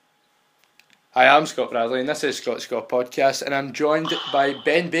Hi, I'm Scott Bradley and this is Scott Podcast, and I'm joined by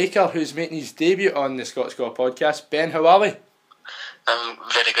Ben Baker, who's making his debut on the Scott Podcast. Ben, how are we? I'm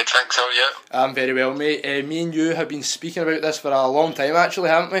very good, thanks. How are you? I'm very well, mate. Me and you have been speaking about this for a long time, actually,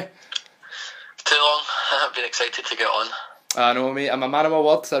 haven't we? Too long. I've been excited to get on. I know, mate. I'm a man of my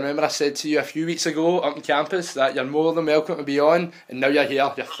word. I remember I said to you a few weeks ago up on campus that you're more than welcome to be on, and now you're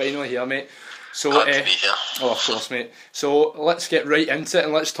here. You're finally here, mate. So, Glad to be here. Oh, of course, mate. So let's get right into it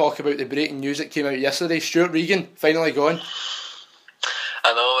and let's talk about the breaking news that came out yesterday. Stuart Regan finally gone.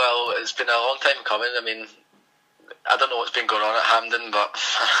 I know. Well, it's been a long time coming. I mean, I don't know what's been going on at Hampden, but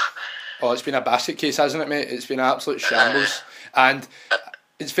oh, it's been a basket case, hasn't it, mate? It's been an absolute shambles, and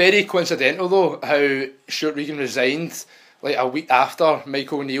it's very coincidental though how Stuart Regan resigned like a week after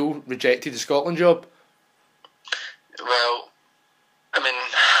Michael O'Neill rejected the Scotland job. Well, I mean,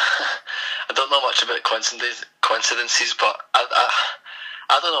 I don't know much about coincidences, but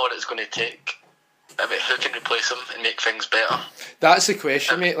I don't know what it's going to take. I mean, who can replace him and make things better? That's the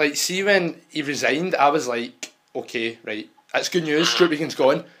question, mate. Like, see, when he resigned, I was like, okay, right, that's good news. Stuart Regan's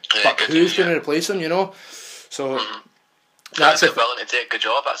gone, but who's going to replace him? You know, so. That's willing to take a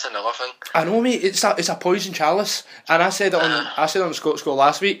job. That's another thing. I know, mate. It's a poison chalice, and I said it on Scott's Goal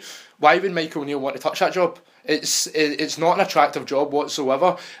last week. Why would Michael O'Neill want to touch that job? It's not an attractive job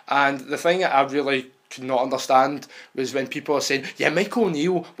whatsoever. And the thing that I really could not understand was when people are saying, "Yeah, Michael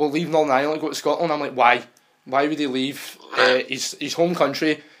O'Neill will leave Northern Ireland and go to Scotland." I'm like, why? Why would he leave his home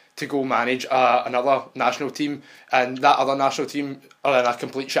country to go manage another national team, and that other national team are in a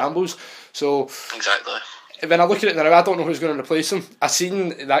complete shambles? So exactly. When I look at it now, I don't know who's going to replace him. I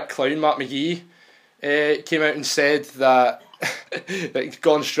seen that clown Mark McGee came out and said that that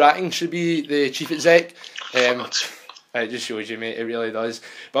Gordon Strachan should be the chief exec. It just shows you, mate. It really does.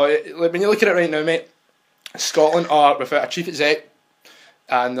 But when you look at it right now, mate, Scotland are without a chief exec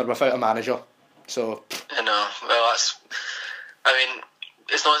and they're without a manager. So I know. Well, I mean,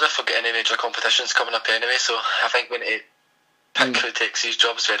 it's not as if we've got any major competitions coming up anyway. So I think we need to pick who takes these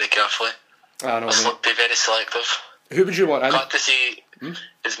jobs very carefully. I know, mate. Be very selective. Who would you want in? Glad to see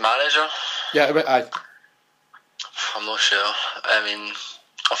his manager. Yeah, but I'm not sure. I mean,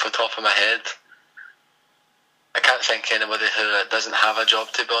 off the top of my head, I can't think of anybody who doesn't have a job,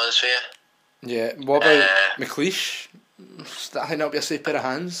 to be honest with you. Yeah, what about McLeish? I think that'll be a safe pair of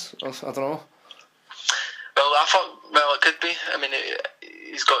hands. I don't know. Well, it could be. I mean,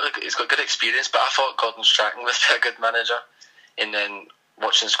 he's got good experience, but I thought Gordon Strachan would be a good manager. And then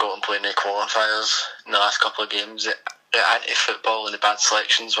watching Scotland play in the qualifiers in the last couple of games, the anti-football and the bad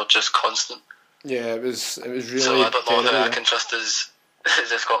selections were just constant. Yeah, it was really. So I don't know who I can trust as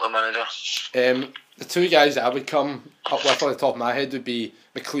a Scotland manager. The two guys that I would come up with on the top of my head would be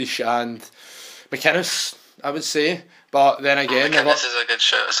McLeish and McInnes, I would say. But then again, McInnes is a good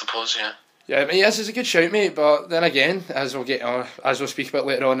shout, I suppose. Yeah. Yeah, yes, it's a good shout, mate. But then again, as we'll speak about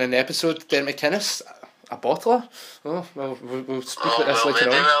later on in the episode, then McInnes, a bottler. Oh, well, we'll speak about this later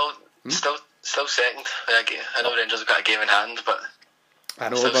on. Well, still second. I know Rangers have got a game in hand, but I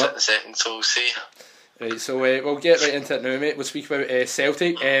know, still sitting second, so we'll see. Right, so we'll get right into it now, mate. We'll speak about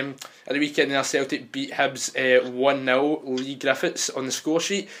Celtic. At the weekend, Celtic beat Hibs 1-0. Lee Griffiths on the score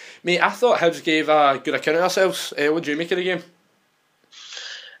sheet. Mate, I thought Hibs gave a good account of themselves. What do you make of the game?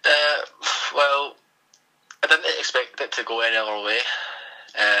 Well, I didn't expect it to go any other way.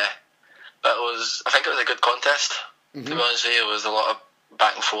 But I think it was a good contest, to be honest with you. It was a lot of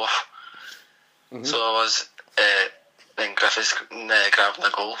back and forth. So it was then Griffiths grabbing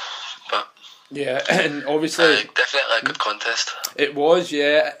the goal. But yeah, and obviously definitely a good contest. It was,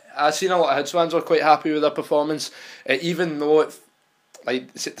 yeah. I've seen a lot of Hibs fans were quite happy with their performance, even though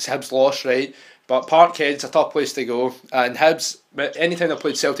Hibs lost, right? But Parkhead's a tough place to go, and Hibs, anytime they've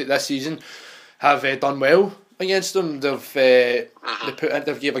played Celtic this season, have done well against them. They've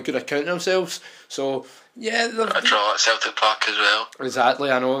gave a good account of themselves. So yeah, a draw at Celtic Park as well.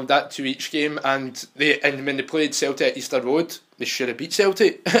 Exactly, I know that 2-each game, and when they played Celtic at Easter Road, they should have beat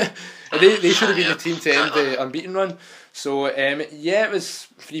Celtic. they should have been the team to end the unbeaten run. So yeah, it was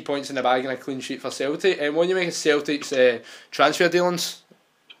 3 points in the bag and a clean sheet for Celtic. And what do you make of Celtic's transfer dealings?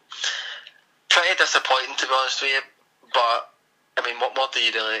 Pretty disappointing, to be honest with you. But I mean, what more do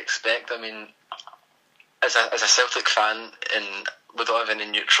you really expect? I mean, as a Celtic fan, and we don't have any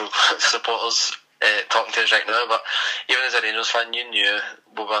neutral supporters talking to us right now, but even as a Rangers fan, you knew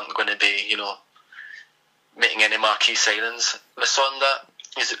we weren't going to be, making any marquee signings. Musonda,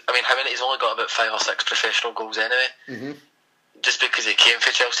 he's only got about 5 or 6 professional goals anyway. Just because he came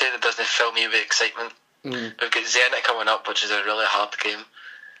for Chelsea, that doesn't fill me with excitement. We've got coming up, which is a really hard game.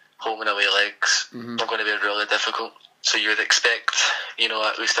 Home and away legs are going to be really difficult. so you would expect,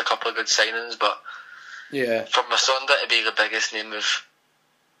 at least a couple of good signings, but yeah, from Masonda to be the biggest name we've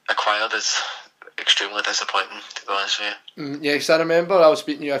acquired is extremely disappointing, to be honest with you. yeah. Because I remember I was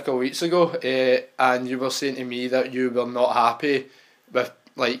speaking to you a couple of weeks ago, and you were saying to me that you were not happy with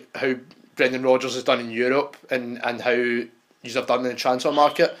like how Brendan Rodgers has done in Europe and how you have done in the transfer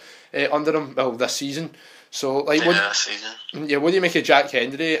market under him this season. So like, this season. Yeah, what do you make of Jack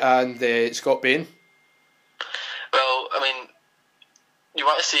Hendry and Scott Bain? Well, I mean, you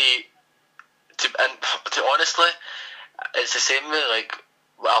want to see, to honestly, it's the same way. Like,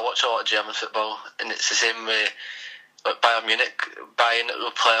 I watch a lot of German football, and it's the same way. Like Bayern Munich buying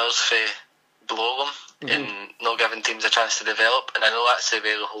the players for below them and not giving teams a chance to develop. And I know that's the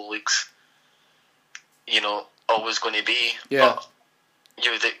way the whole league's, always going to be. Yeah. But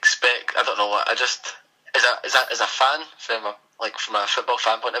you would expect. I don't know what. I just as a fan from a football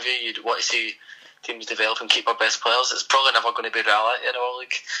fan point of view, you'd want to see teams develop and keep our best players. It's probably never going to be reality in our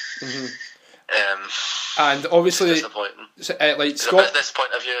league. And obviously, disappointing. Like Scott, this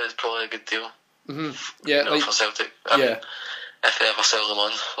point of view is probably a good deal. Yeah, like for Celtic. I mean, if they ever sell them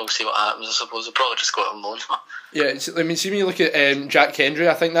on, we'll see what happens. I suppose they'll probably just go out on loan. Yeah, I mean, see when you look at Jack Hendry,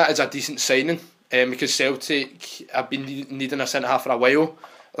 I think that is a decent signing because Celtic have been needing a centre half for a while.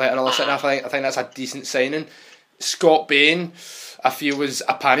 Like another centre half, I think that's a decent signing. Scott Bain, I feel, was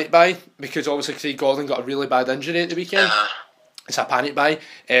a panic buy because obviously Craig Gordon got a really bad injury at the weekend. It's a panic buy.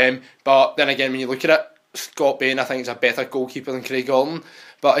 But then again, when you look at it, Scott Bain, I think, is a better goalkeeper than Craig Gordon.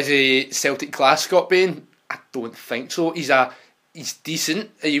 But as a Celtic class Scott Bain, I don't think so. He's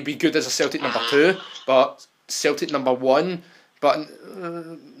decent. He'd be good as a Celtic number 2, but Celtic number 1. But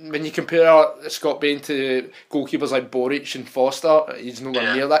when you compare Scott Bain to goalkeepers like Boric and Foster, he's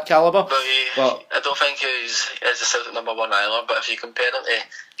nowhere near that calibre. But I don't think he's a Celtic number 1 either. But if you compare him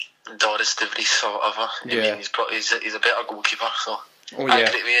to Doris De Vries or whatever, I mean, he's a better goalkeeper. So I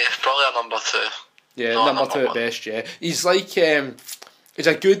agree with you. Probably a number 2. Yeah, number 2 at best. Yeah, he's like he's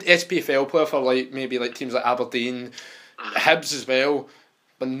a good SPFL player for maybe teams like Aberdeen, Hibs as well,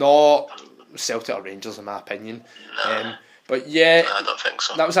 but not Celtic or Rangers in my opinion. No. But yeah, I don't think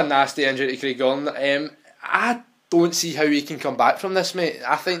so. That was a nasty injury to Craig Gordon. I don't see how he can come back from this, mate.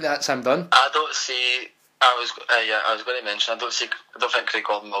 I think that's him done. I don't see. I was going to mention. I don't think Craig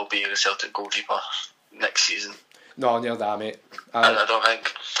Gordon will be the Celtic goalkeeper next season. No, near that, mate. I don't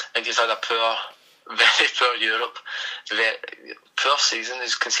think. I think he's had a very poor Europe, poor season.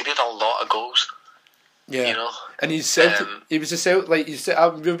 He's conceded a lot of goals. Yeah, and he's Celtic. He was a Celtic.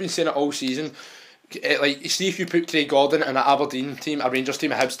 We've been saying it all season. See if you put Craig Gordon in an Aberdeen team, a Rangers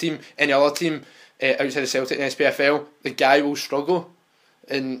team, a Hibs team, any other team outside of Celtic in SPFL, the guy will struggle,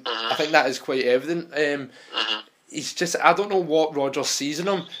 and I think that is quite evident. He's just, I don't know what Rodgers sees in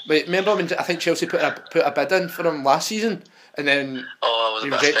him. But remember when I think Chelsea put a bid in for him last season, and then he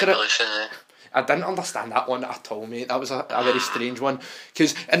rejected it. I didn't understand that one at all, mate. That was a very strange one.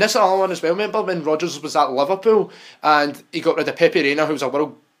 And this is another one as well. Remember when Rodgers was at Liverpool and he got rid of Pepe Reina, who was a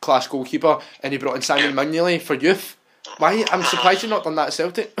world-class goalkeeper, and he brought in Simon Mignolet for youth? Why? I'm surprised he's not done that at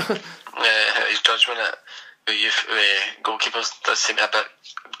Celtic. His judgment at the youth goalkeepers does seem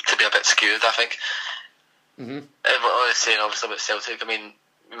to be a bit skewed, I think. What I was saying, obviously, about Celtic, I mean,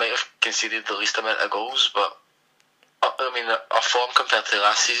 we might have conceded the least amount of goals, but I mean, our form compared to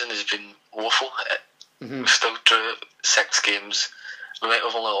last season has been woeful. We've still drew 6 games. We might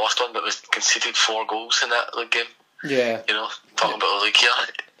have only lost one, but we've conceded 4 goals in that league game. Yeah. Talking about the league here.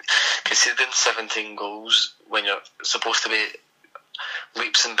 Conceding 17 goals when you're supposed to be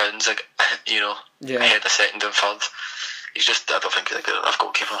leaps and bounds, ahead of second and third. I don't think he's a good enough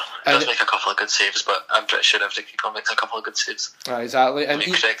goalkeeper. He does make a couple of good saves, but I'm pretty sure every keeper makes a couple of good saves. Exactly. And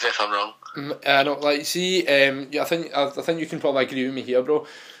correct me if I'm wrong. I know, I think you can probably agree with me here, bro.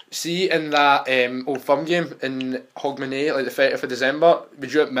 See, in that Old Firm game in Hogmanay, the 30th of December,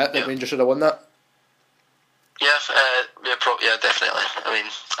 would you admit that Rangers should have won that? Yeah, definitely. I mean,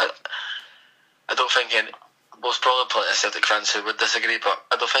 I don't think there's probably plenty of Celtic fans who would disagree, but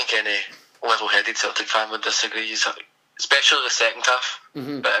I don't think any level-headed Celtic fan would disagree. Especially the second half.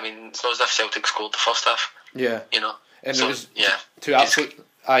 But I mean, it's not as if Celtic scored the first half. Yeah. And so, it was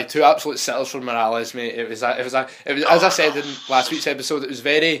two absolute sitters for Morales, mate. It was as I said in last week's episode, it was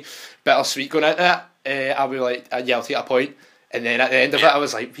very bittersweet going into it. I was like, I'll take a point. And then at the end of it, I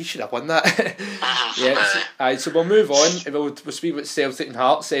was like, we should have won that. So we'll move on. We'll speak about Celtic and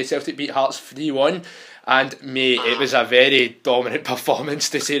Hearts. Celtic beat Hearts 3-1. And mate, it was a very dominant performance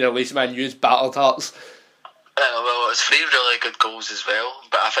to say the least. Man, you battled Hearts. Well, it was 3 really good goals as well,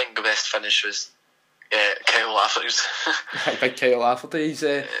 but I think the best finish was Kyle Lafferty's. Big Kyle Lafferty.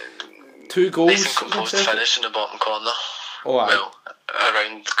 2 goals. Nice and composed finish in the bottom corner. Oh, aye. Well,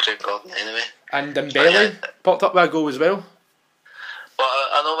 around Craig Gordon anyway. And Dembele popped up with a goal as well. Well,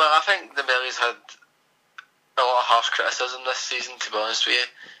 I know, I think Dembele's had a lot of harsh criticism this season, to be honest with you.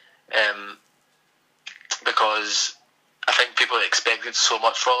 Because I think people expected so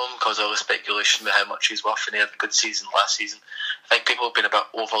much from him because of all the speculation about how much he's worth, and he had a good season last season. I think people have been a bit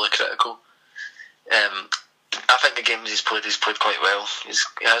overly critical. I think the games he's played quite well. He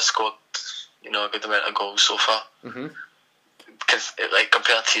has scored, a good amount of goals so far. Because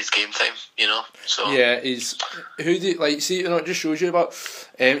compared to his game time, So yeah, he's see, it just shows you about.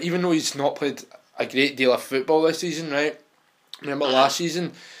 Even though he's not played a great deal of football this season, right? Remember last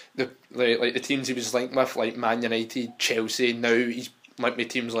season, the teams he was linked with, like Man United, Chelsea. Now he's linked with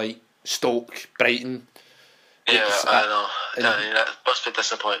teams like Stoke, Brighton. Yeah, I know. That must be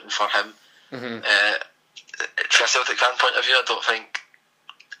disappointing for him. From a Celtic fan point of view, I don't think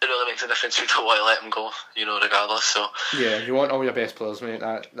it really makes a difference. We don't want to let him go, regardless. So yeah, you want all your best players, mate.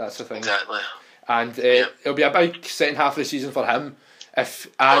 That's the thing. Exactly. And it'll be a big second half of the season for him,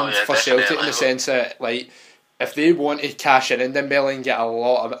 for Celtic, in the sense that if they want to cash in Dembele and get a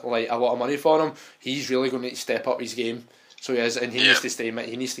lot of money for him, he's really going to step up his game. So he is, and he needs to stay.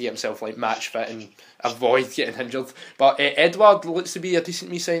 He needs to get himself match fit and avoid getting injured. But Edouard looks to be a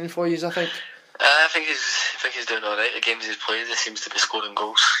decent signing for you, I think. I think he's doing all right. The games he's played, he seems to be scoring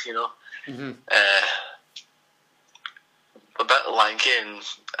goals. A bit lanky and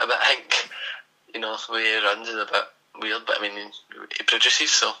a bit, I think, the way he runs is a bit weird. But I mean, he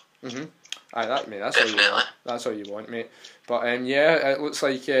produces, so. Aye, that's definitely. That's all you want, mate. But it looks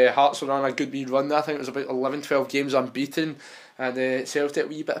like Hearts were on a good wee run. I think it was about 11-12 games unbeaten, and Celtic a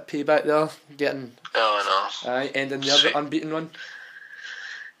wee bit of payback there, getting. Oh, I know. Ending the other unbeaten run.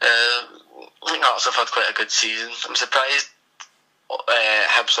 I think Hearts have had quite a good season. I'm surprised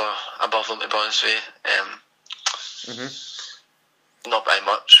Hibs are above them, to be honest with you. Not by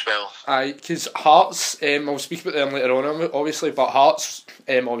much, well. Aye, because Hearts, I'll speak about them later on, obviously, but Hearts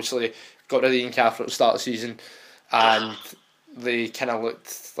obviously got rid of Ian Cathro at the start of the season, and they kind of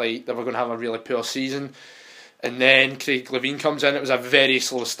looked like they were going to have a really poor season. And then Craig Levein comes in. It was a very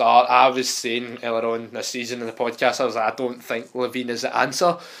slow start. I was saying earlier on this season in the podcast, I was like, I don't think Levein is the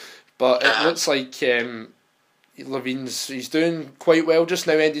answer. But it looks like he's doing quite well just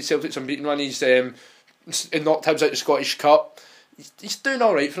now. Ended Celtic's unbeaten run. He's knocked Hibs out the Scottish Cup. He's doing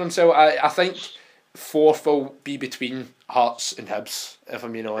all right for himself. I think fourth will be between Hearts and Hibs, if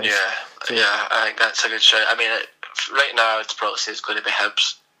I'm being honest. Yeah, I think that's a good shout. I mean, right now I'd probably say it's going to be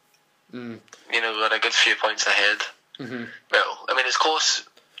Hibs. We're a good few points ahead. Well, I mean, it's close.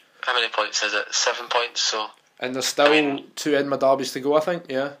 How many points is it? 7 points. So. And there's still 2 Edinburgh derbies to go, I think.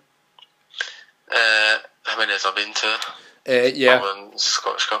 Yeah. How many has there been? 2? Yeah. One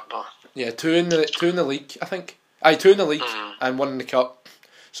Scottish Cup. Or? Yeah, 2 in the league, I think. 2 in the league and 1 in the cup.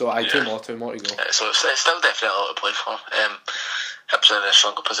 So 2 more to go. So it's still definitely a lot to play for. Hibs are in a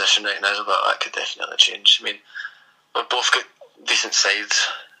stronger position right now, but that could definitely change. I mean, we've both got decent sides.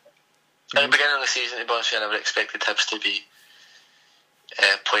 At the beginning of the season, to be honest, I never expected Hibs to be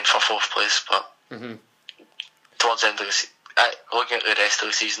playing for 4th place, but towards the end of the season, looking at the rest of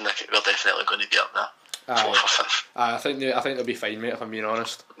the season, we're definitely going to be up there, 4th or 5th. I think they'll be fine, mate, if I'm being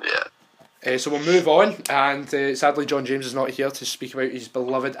honest. Yeah. So we'll move on, and sadly John James is not here to speak about his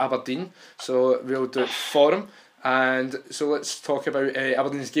beloved Aberdeen, so we'll do it for him. And so let's talk about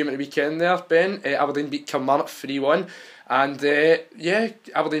Aberdeen's game at the weekend there, Ben. Aberdeen beat Kilmarnock 3-1, and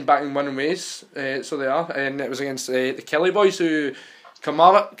Aberdeen back in winning ways, so they are, and it was against the Kelly boys, who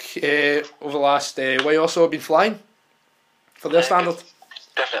Kilmarnock over the last while or so have been flying for their standard.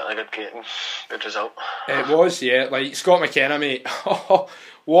 Definitely a good game, good result. It was, yeah. Like Scott McKenna, mate.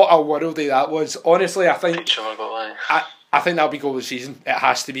 What a worldie that was. Honestly, I think I think that'll be goal of the season. It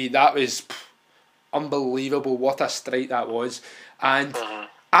has to be. That was unbelievable. What a strike that was. And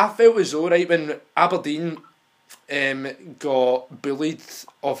I felt as though, right, when Aberdeen got bullied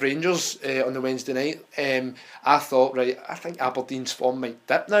of Rangers on the Wednesday night, I thought, right, I think Aberdeen's form might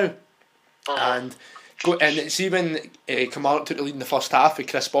dip now. And see when Kilmarnock took the lead in the first half with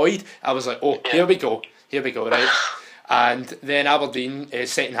Chris Boyd, I was like, here we go, right? And then Aberdeen,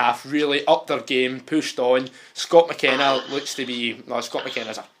 second half, really upped their game, pushed on. Scott McKenna looks to be... No, Scott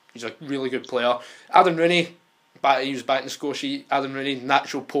McKenna's he's a really good player. Adam Rooney, he was back in the score sheet. Adam Rooney,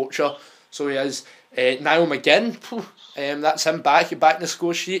 natural poacher, so he is. Niall McGinn, that's him back in the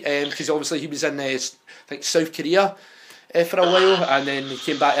score sheet, because obviously he was in South Korea for a while, and then he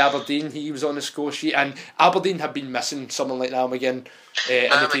came back to Aberdeen. He was on the score sheet, and Aberdeen had been missing someone like Niall McGinn in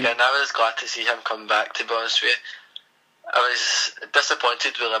the team. I was glad to see him come back, to be honest with you. I was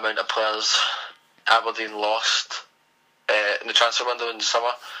disappointed with the amount of players Aberdeen lost in the transfer window in the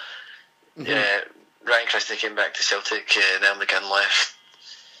summer. Ryan Christie came back to Celtic, Niall McGinn left.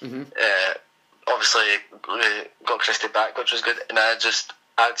 Obviously, got Christie back, which was good. And I'd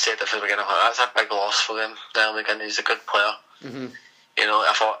said if we were going to, that's a big loss for them. Niall McGinn, he's a good player. You know,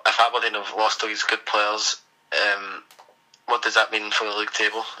 I thought if Aberdeen have lost all these good players, what does that mean for the league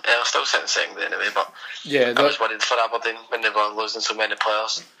table? They're still sitting second anyway, but I was worried for Aberdeen when they were losing so many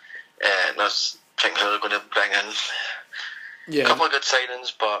players. And I was thinking they were going to bring in a couple of good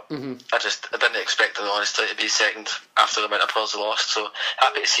signings, but I didn't expect them, honestly, to be second after the amount of players they lost. So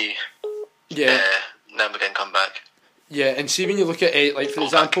happy to see Niall McGinn come back. Yeah, and see when you look at like for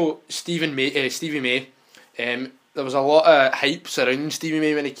example Stevie May, there was a lot of hype surrounding Stevie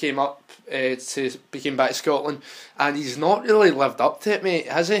May when he came up became back to Scotland, and he's not really lived up to it, mate,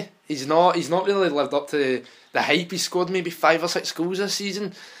 has he? He's not really lived up to the hype. He scored maybe 5 or 6 goals this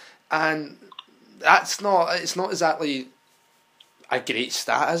season, and it's not exactly a great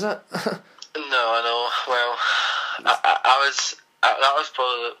stat, is it? No, I know. Well, that was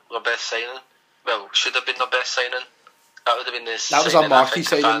probably the best signing. Well, should have been the best signing. That would have been this. That was a marquee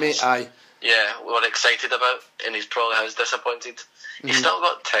signing, mate. Aye. Yeah, we were excited about, and he's probably has disappointed. He's still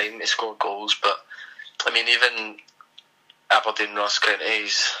got time to score goals, but I mean, even Aberdeen, Ross County,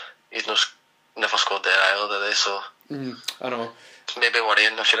 he's never scored there either, did they? So I know. Maybe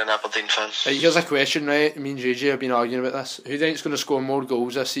worrying if you're an Aberdeen fan. Right, here's a question, right? Me and JJ have been arguing about this. Who do you think's going to score more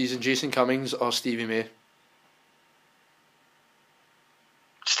goals this season, Jason Cummings or Stevie May?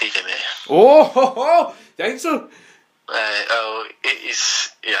 Stevie May. Oh, think so? I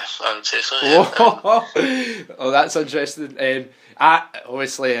would say so. Yeah. Oh, that's interesting.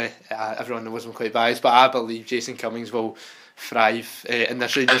 Obviously, everyone knows I'm quite biased, but I believe Jason Cummings will thrive in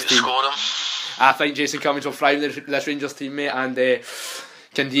this Rangers team. Score him. I think Jason Cummings will thrive in this Rangers team, mate, and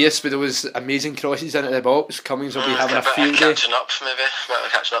Candias with those amazing crosses into the box. Cummings will be having a field day. Catching up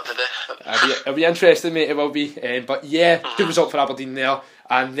today. It'll be interesting, mate. It will be. But yeah, good result for Aberdeen there,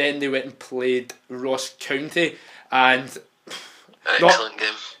 and then they went and played Ross County, and excellent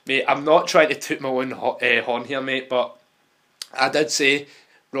game. Mate, I'm not trying to toot my own horn here, mate, but I did say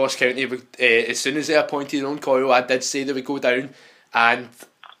Ross County would, as soon as they appointed Owen Coyle, I did say they would go down, and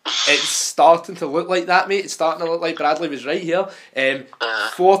it's starting to look like that, mate. It's starting to look like Bradley was right here.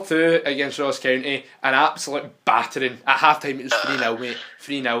 4-2 against Ross County, an absolute battering. At half time it was 3-0, mate.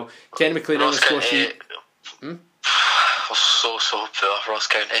 3-0. Ken McLean on the score sheet. So poor, Ross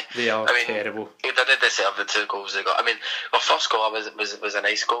County. They are terrible. They did deserve the 2 goals they got. I mean, the first goal was a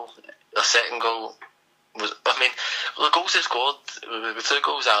nice goal. The second goal was, I mean, the goals they scored, the 2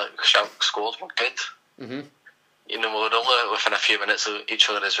 goals Schalke scored were good. You know, we were only within a few minutes of each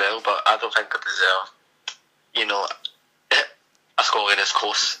other as well, but I don't think it deserved, you know, a scoreline as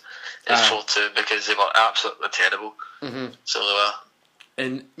close as 4-2 because they were absolutely terrible. So they were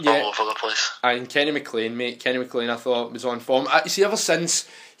all over the place. And Kenny McLean, I thought was on form. You see, ever since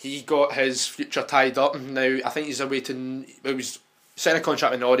he got his future tied up, now I think he's awaiting. He was signed a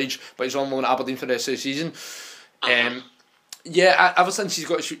contract with Norwich, but he's on loan at Aberdeen for the rest of the season. Ever since he's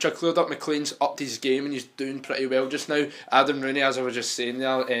got his future cleared up, McLean's upped his game and he's doing pretty well just now. Adam Rooney, as I was just saying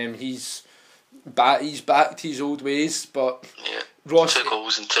there, he's back to his old ways. But Ross, 2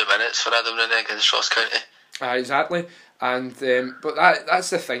 goals in 2 minutes for Adam Rooney against Ross County. Exactly. And but that's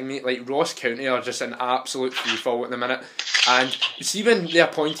the thing, mate. Like, Ross County are just an absolute free fall at the minute. And see, when they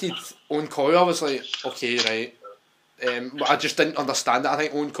appointed Owen Coyle, I was like, okay, right. I just didn't understand it. I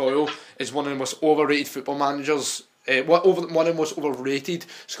think Owen Coyle is one of the most overrated football managers. One of the most overrated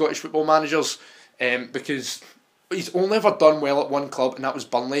Scottish football managers. Because he's only ever done well at one club, and that was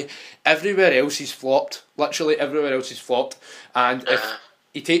Burnley. Everywhere else he's flopped. Literally everywhere else he's flopped. And if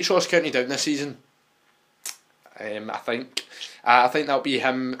he takes Ross County down this season, I think that'll be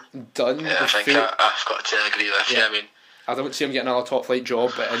him done. Yeah, I've got to agree with you. I mean, I don't see him getting another top flight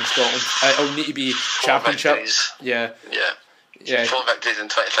job in Scotland. It'll need to be Championship. Victories. Yeah. 4 victories in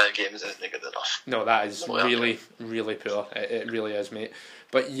 25 games isn't good enough. No, that is really, really poor. It really is, mate.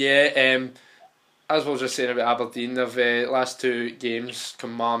 But yeah, as we were just saying about Aberdeen, they've last 2 games,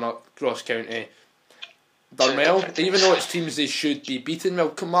 Kilmarnock, Ross County, done well. Even though it's teams they should be beating. Well,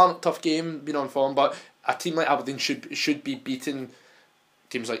 Kilmarnock, tough game, been on form, but a team like Aberdeen should be beating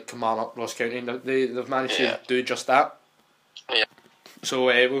teams like Kilmarnock, Ross County. They've managed to do just that. Yeah. So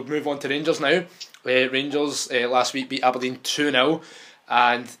we'll move on to Rangers now. Rangers last week beat Aberdeen 2-0,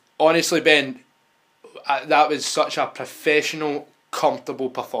 and honestly, Ben, that was such a professional,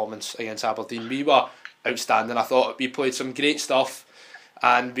 comfortable performance against Aberdeen. We were outstanding. I thought we played some great stuff,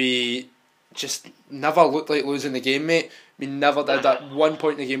 and we just never looked like losing the game, mate. We never did. At one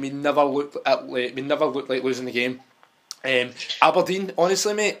point in the game, we never looked like losing the game. Aberdeen,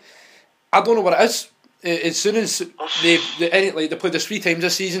 honestly, mate, I don't know what it is. As soon as they played us 3 times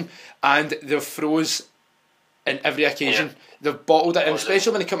this season and they've froze in every occasion. Yeah. They've bottled it, and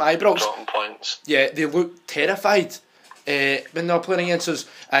especially when they come to Ibrox. Dropping points. Yeah, they look terrified when they're playing against us.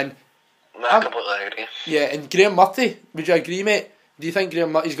 And I completely agree. Yeah, and Graham Murphy, would you agree, mate? Do you think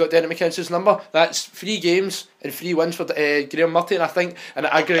Graham Murphy's got Derek McInnes's number? That's 3 games and 3 wins for Graham Murphy, and I think an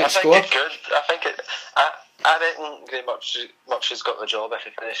aggregate score. I think it's good. I reckon Graham Murphy's got the job if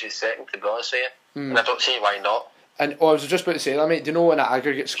he finishes second, to be honest with you. And I don't see why not. And I was just about to say that, mate. Do you know an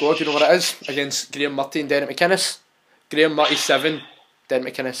aggregate score? Do you know what it is against Graham Murphy and Derek McInnes? Graham Murphy 7,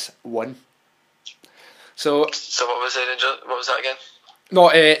 Derek McInnes 1. So what was it? What was that again? No,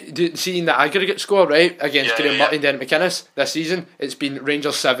 seeing the aggregate score, right, against Graham Murphy and Derek McInnes this season, it's been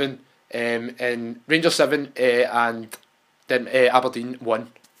Rangers 7 and then Aberdeen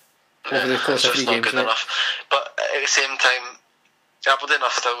 1 over the course of 3 games. Not good enough. But at the same time, Aberdeen are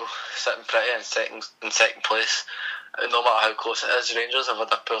still sitting pretty in second place. No matter how close it is, Rangers have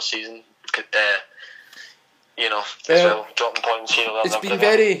had a poor season. As well, dropping points here. It's been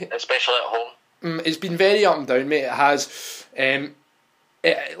very, especially at home. It's been very up and down, mate. It has.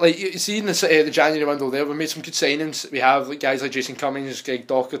 Like you see in the January window there, we made some good signings. We have guys like Jason Cummings, Greg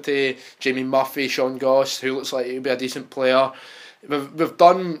Docherty, Jamie Murphy, Sean Goss, who looks like he'll be a decent player. We've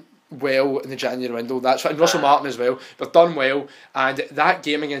done well in the January window. That's right, and Russell Martin as well. We've done well, and that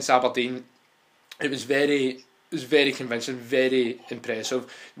game against Aberdeen, it was very convincing, very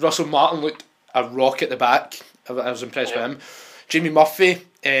impressive. Russell Martin looked a rock at the back. I was impressed with him. Jamie Murphy,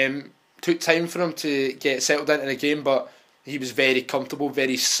 took time for him to get settled into the game, but he was very comfortable,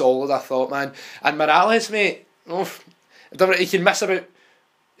 very solid, I thought, man. And Morales, mate, he can miss about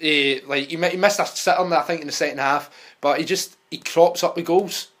he missed a sitter, I think, in the second half, but he crops up with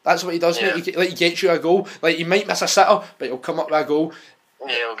goals. That's what he does, mate. He gets you a goal. Like, he might miss a sitter, but he'll come up with a goal.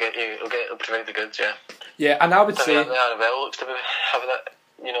 Yeah, he'll provide the goods, yeah. Yeah, and I would say the Annabelle looks to be having it,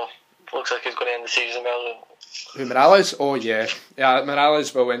 looks like he's going to end the season well. Who, Morales? Oh yeah,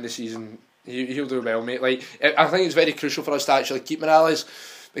 Morales will end the season. He'll do well, mate. Like, I think it's very crucial for us to actually keep Morales,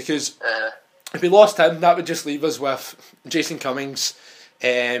 because if we lost him, that would just leave us with Jason Cummings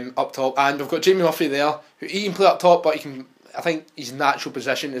up top, and we've got Jamie Murphy there, who he can play up top, but I think his natural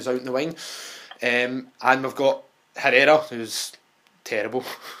position is out in the wing, and we've got Herrera, who's terrible,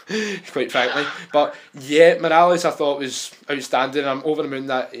 quite frankly. But yeah, Morales I thought was outstanding. I'm over the moon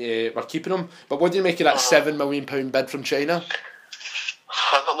that we're keeping him. But what do you make of that £7 million bid from China?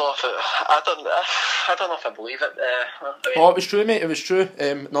 I don't know if I believe it. It was true, mate. It was true.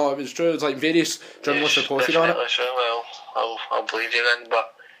 It was true. It was like various journalists reported on it. True. Well, I'll believe you then.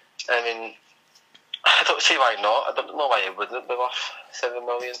 But I mean, I don't see why not. I don't know why it wouldn't be worth £7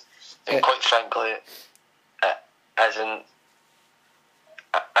 million. And quite frankly, it isn't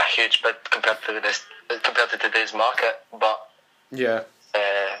a huge bid compared to today's market. But yeah,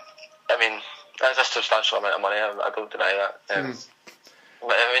 I mean, that's a substantial amount of money. I don't deny that.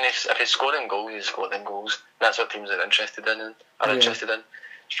 But I mean, if he's scoring goals, he's scoring goals. That's what teams are interested in.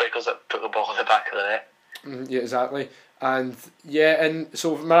 Strikers that put the ball in the back of the net. Yeah, exactly. And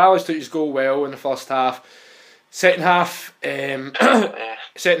so Morales took his goal well in the first half. Second half,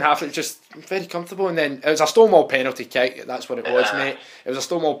 second half, it was just very comfortable, and then it was a Stonewall penalty kick. That's what it was, mate. It was a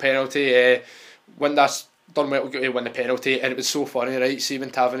Stonewall penalty. When that's done well, to win the penalty, and it was so funny, right? See when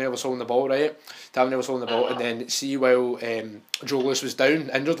Tavernier was holding the ball, right? Tavernier was holding the ball, and then see while Joe Lewis was down,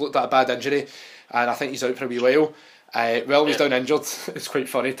 injured, looked at a bad injury, and I think he's out for a wee while. While he's down injured, it's quite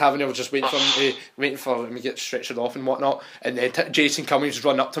funny. Tavernier was just waiting for him to get stretchered off and whatnot, and then Jason Cummings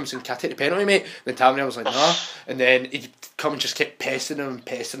run up to him saying, "Can I take the penalty, mate?" Then Tavernier was like, "Nah," and then Cummings just kept pestering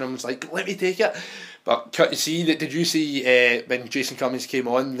him, was like, "Let me take it." But did you see when Jason Cummings came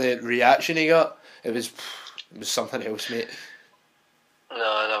on, the reaction he got? It was something else, mate.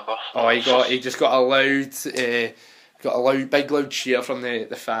 No, never. He just got a loud, big loud cheer from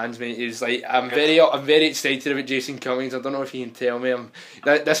the fans, mate. He was like, I'm very excited about Jason Cummings. I don't know if you can tell me.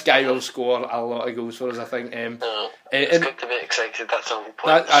 This guy will score a lot of goals for us, I think. It's good to be excited. That's the whole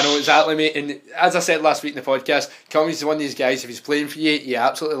point. I know, exactly, mate. And as I said last week in the podcast, Cummings is one of these guys. If he's playing for you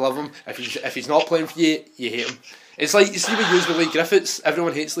absolutely love him. If he's not playing for you hate him. It's like, you see what you with Lee Griffiths.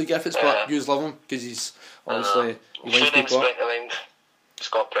 Everyone hates Lee Griffiths, but you love him because he's honestly he wins people up.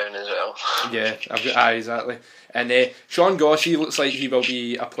 Scott Brown as well. Yeah, exactly. And Sean Goss, he looks like he will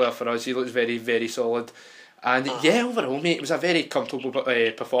be a player for us. He looks very, very solid. And overall, mate, it was a very comfortable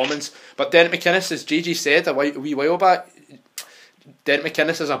performance. But Derek McInnes, as JG said a wee while back, Derek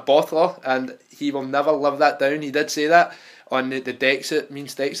McInnes is a bottler, and he will never live that down. He did say that on the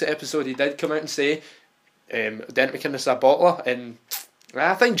Dexit episode. He did come out and say Derek McInnes is a bottler, and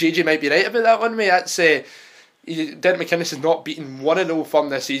I think JJ might be right about that one, mate. That's Derek McInnes has not beaten 1-0 firm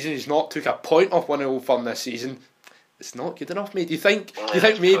this season. He's not took a point off 1-0 firm this season. It's not good enough, mate. Do you think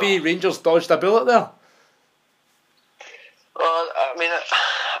maybe Rangers dodged a bullet there? Well, I mean,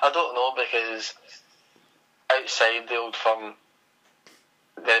 I don't know, because outside the Old Firm,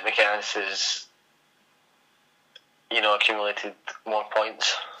 Derek McInnes has, accumulated more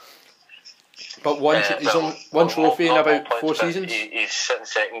points. But he's on one trophy in about 4 seasons. He's sitting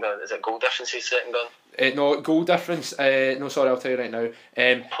second on. Is it goal difference he's second on? No, goal difference. No, sorry, I'll tell you right now.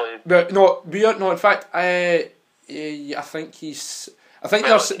 But no, we are no. In fact, I think he's. I think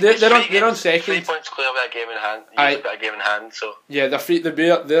they're on second. 3 points clear with a game in hand. You've got a game in hand, so yeah, they're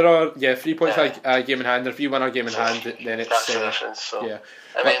 3 points a game in hand. If you win a game in hand, then it's that's the difference. So yeah,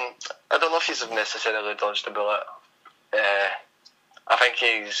 I mean, I don't know if he's necessarily dodged a bullet. I think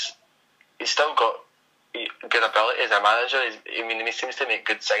he's still got good ability as a manager. He seems to make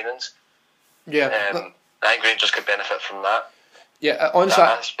good signings. Yeah, I think Rangers could benefit from that. Yeah, honestly,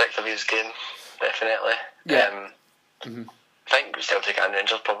 that aspect of his game, definitely. Yeah. I think Celtic and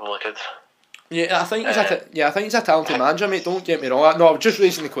Rangers probably could. Yeah, I think he's a talented manager, mate. Don't get me wrong. No, I was just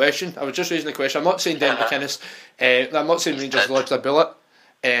raising the question. I'm not saying Derek McInnes. I'm not saying Rangers lodged a bullet.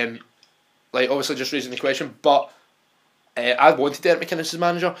 Obviously, just raising the question. But I wanted Derek McInnes as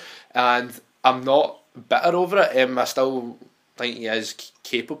manager, and I'm not bitter over it. I still think he is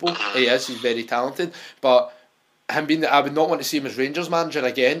capable. He is. He's very talented. But him being I would not want to see him as Rangers manager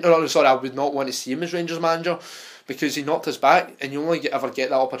again. No, sorry, I would not want to see him as Rangers manager, because he knocked us back, and you only ever get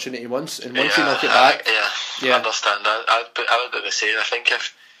that opportunity once, and once you knock it back, I understand that. I was about to say, I think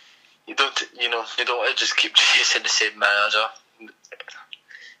if you don't want to just keep chasing the same manager,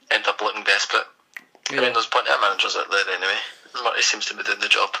 end up looking desperate. I mean, there's plenty of managers out there anyway. Marty seems to be doing the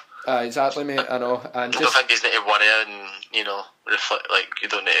job. Exactly, mate. I know. And I don't think he's need to worry and reflect. You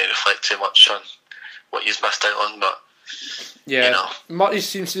don't need to reflect too much on what you've missed out on, but. Yeah, Murray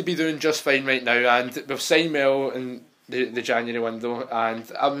seems to be doing just fine right now, and we've signed well in the January window, and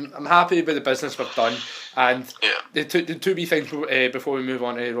I'm happy with the business we've done. And the two wee things before we move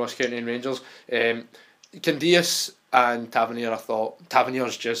on to Ross County and Rangers, Candias and Tavernier. I thought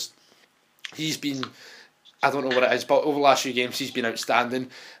Tavernier's he's been, I don't know what it is, but over the last few games he's been outstanding.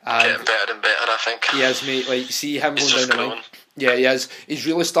 And getting better and better, I think. He is, mate. See him he's going down the line. Yeah, he is. He's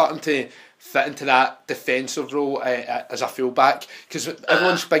really starting to fit into that defensive role as a fullback, because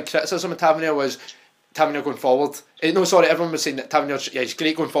everyone's big criticism of Tavernier was Tavernier going forward. Everyone was saying that Tavernier, he's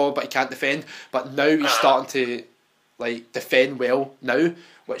great going forward, but he can't defend. But now he's starting to defend well now,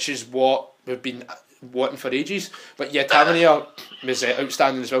 which is what we've been wanting for ages. But yeah, Tavernier was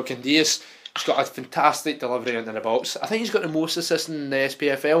outstanding as well. Candias, he's got a fantastic delivery into the box. I think he's got the most assists in the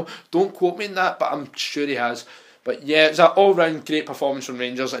SPFL. Don't quote me on that, but I'm sure he has. But yeah, it's an all-round great performance from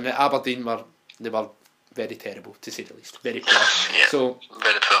Rangers, and Aberdeen were very terrible, to say the least. Very poor. Yeah, so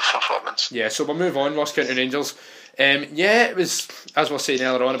very poor performance. Yeah, so we'll move on. Ross County Rangers. It was, as we were saying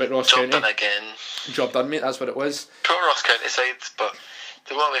earlier on about Ross County. Job done again. Job done, mate. That's what it was. Poor Ross County side, but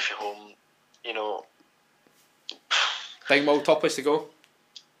to go away from home, Dingwall, top place to go.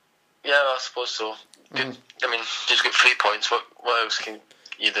 Yeah, I suppose so. Good. I mean, just got 3 points. What else can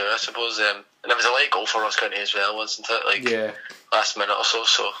you do? I suppose. And it was a late goal for Ross County as well, wasn't it? Last minute or so.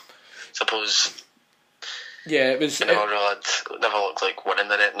 So, suppose. Yeah, it was. Never looked like winning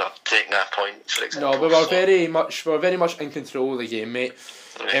it, not taking a point. For example. No, we were very much in control of the game, mate.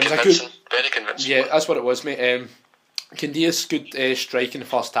 Very convincing. Yeah, that's what it was, mate. Candias good strike in the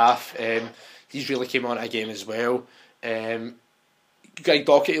first half. He's really came on at a game as well. Greg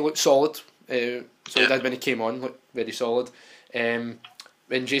Docherty looked solid. He did when he came on, looked very solid.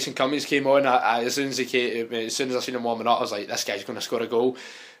 When Jason Cummings came on, as soon as I seen him warming up, I was like, this guy's going to score a goal.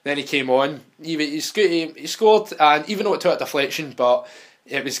 Then he came on, he scored, and even though it took a deflection, but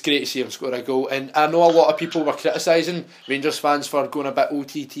it was great to see him score a goal. And I know a lot of people were criticising Rangers fans for going a bit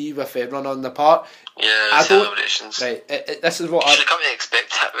OTT with everyone on the part. Yeah, celebrations. Right, this is what you should come to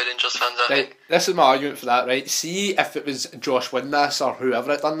expect that with Rangers fans, I think. This is my argument for that, right? See, if it was Josh Windass or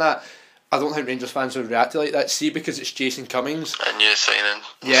whoever had done that, I don't think Rangers fans would react like that. See, because it's Jason Cummings. A new signing.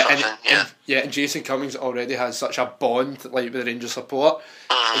 And Jason Cummings already has such a bond with the Rangers support.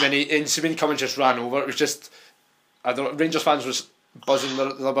 And when Cummings just ran over, it was just, I don't know, Rangers fans was buzzing,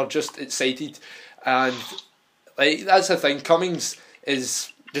 they were just excited. And that's the thing, Cummings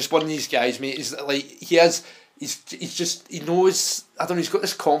is just one of these guys, mate. He's he knows, I don't know, he's got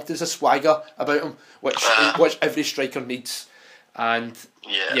this confidence, a swagger about him, which every striker needs. And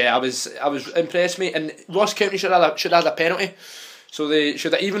I was impressed, mate. And Ross County should have had a penalty. So they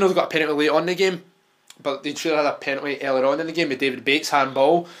should have, even though they got a penalty late on in the game, but they should have had a penalty earlier on in the game with David Bates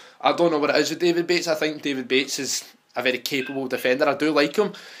handball. I don't know what it is with David Bates. I think David Bates is a very capable defender. I do like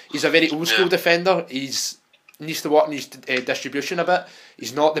him. He's a very old school defender. He needs to work on his distribution a bit.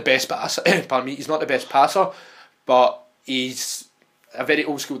 He's not the best passer. Pardon me. He's not the best passer, but he's a very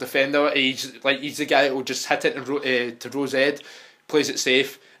old school defender. He's the guy that will just hit it to Rose Ed, plays it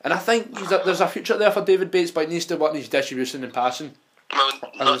safe. And I think there's a future there for David Bates, but he needs to work on his distribution and passing. Well,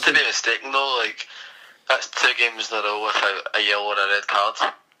 not to be mistaken though, like that's 2 games in a row without a yellow or a red card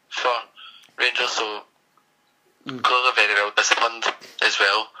for Rangers, so clearly very well disciplined as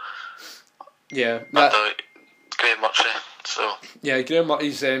well. Yeah, under Graham Murphy. So yeah, Graham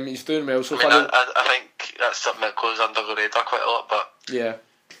Murphy's he's doing well so far. I think that's something that goes under the radar quite a lot, but yeah,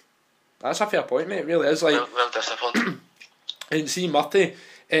 that's a fair point, mate. It really is. Like well disciplined. And see Murphy.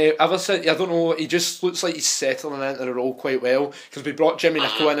 Ever since, I don't know, he just looks like he's settling into the role quite well, because we brought Jimmy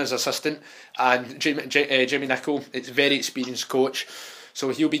Nicholl in as assistant, and Jimmy Nicholl, it's a very experienced coach, so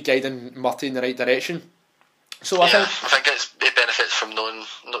he'll be guiding Murphy in the right direction. So I think it benefits from knowing,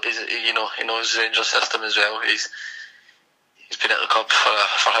 he knows the Rangers system as well. He's been at the club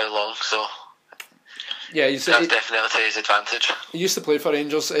for how long, so yeah, that's definitely to his advantage. He used to play for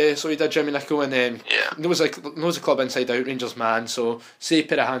Rangers, so he did, Jimmy Nicholl, and knows the club inside out, Rangers man. So safe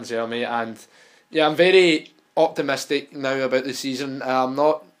pair of hands there, mate. And yeah, I'm very optimistic now about the season. I'm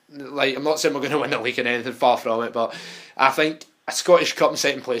not saying we're going to win the league and anything, far from it, but I think a Scottish Cup in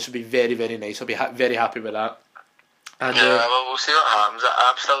second place would be very, very nice. I'll be very happy with that. And well, we'll see what happens.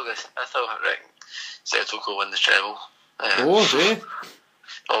 I still reckon Celtic will win the treble.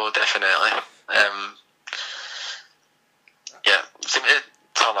 Oh, definitely. Seem to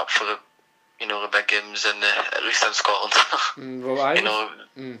turn up for the big games at least in Scotland.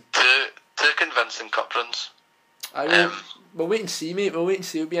 Two convincing cup runs. We'll wait and see, mate. We'll wait and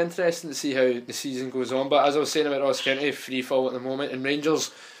see. It'll be interesting to see how the season goes on. But as I was saying about Ross County, free fall at the moment, and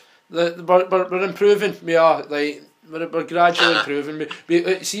Rangers, we're improving. We are we're gradually improving.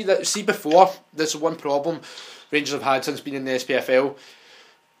 We see before. This is one problem Rangers have had since being in the SPFL.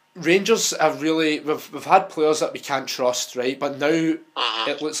 Rangers have really we've had players that we can't trust, right? But now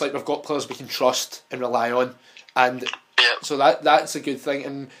it looks like we've got players we can trust and rely on, and so that's a good thing.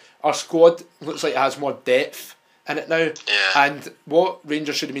 And our squad looks like it has more depth in it now. And what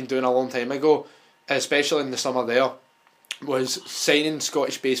Rangers should have been doing a long time ago, especially in the summer there, was signing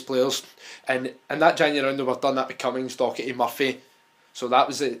Scottish-based players. And in that January round, they were done that with Cummings, Docherty, Murphy. So that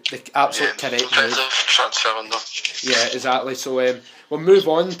was the absolute correct move. Transfer window. Yeah, exactly. So we'll move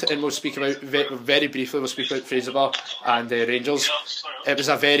on and we'll speak about very briefly. We'll speak about Fraserburgh and Rangers. It was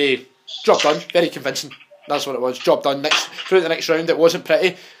a very job done, very convincing. That's what it was. Job done. Throughout the next round, it wasn't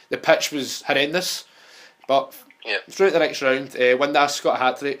pretty. The pitch was horrendous, but throughout the next round, Windass got a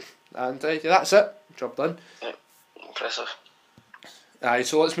hat trick, and that's it. Job done. Yeah, impressive.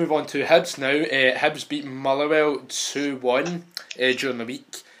 So let's move on to Hibs now. Hibs beat Motherwell 2-1 during the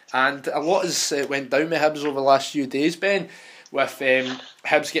week, and a lot has went down with Hibs over the last few days, Ben, with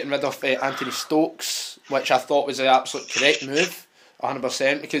Hibs getting rid of Anthony Stokes, which I thought was the absolute correct move,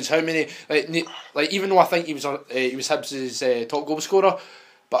 100%, because how many, even though I think he was Hibs' top goal scorer,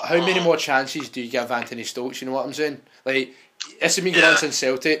 but how many more chances do you give Anthony Stokes, you know what I'm saying? It's been going on since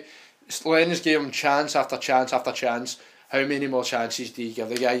Celtic. Lennon gave him chance after chance after chance. How many more chances do you give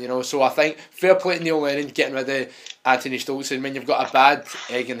the guy, So I think fair play to Neil Lennon getting rid of Anthony Stokes, and when you've got a bad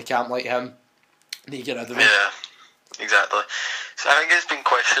egg in the camp like him, you need to get rid of him. Yeah, exactly. So I think it's been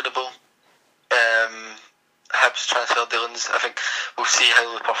questionable. Hibs transfer dealings. I think we'll see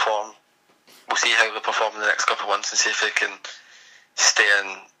how they perform. We'll see how they perform in the next couple of months and see if they can stay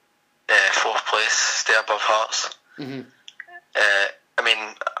in 4th place, stay above Hearts. I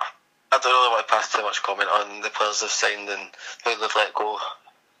mean, I don't really want to pass too much comment on the players they've signed and who they've let go.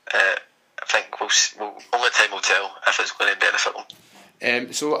 I think only time will tell if it's going to benefit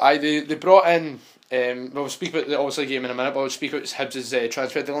them. So they brought in. We'll speak about the game in a minute, but we'll speak about Hibs'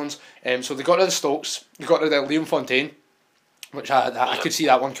 transfer dealings. So they got rid of Stokes, they got rid of Liam Fontaine, which I could see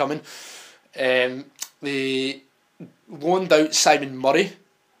that one coming. They loaned out Simon Murray,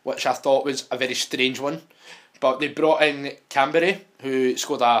 which I thought was a very strange one. But they brought in Canberry, who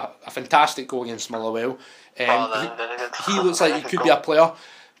scored a fantastic goal against Motherwell. He looks like he could be a player.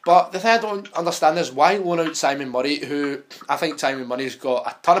 But the thing I don't understand is why loan out Simon Murray, who I think Simon Murray's got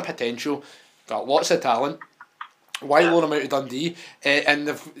a ton of potential, got lots of talent. Why loan him out to Dundee? And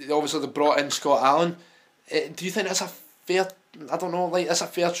they've brought in Scott Allen. Do you think that's a fair? I don't know. That's a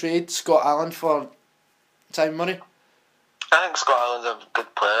fair trade, Scott Allen for Simon Murray? I think Scott Allen's a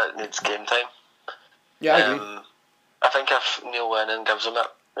good player. It needs game time. Yeah, I agree. I think if Neil Lennon gives him it,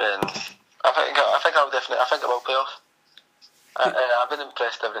 then I think I will pay off. I've been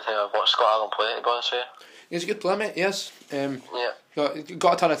impressed every time I've watched Scott Allen play, to be honest with you. He's a good player, mate, yes. Yeah.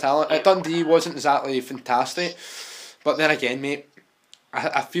 Got a ton of talent. At Dundee wasn't exactly fantastic, but then again, mate,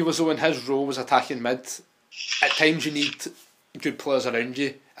 I feel as though in his role as attacking mid, at times you need good players around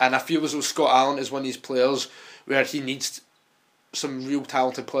you, and I feel as though Scott Allen is one of these players where he needs some real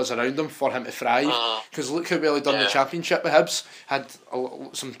talented players around him for him to thrive. Because look how well he done the Championship with Hibs, had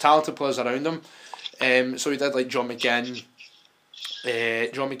some talented players around him. So he did like John McGinn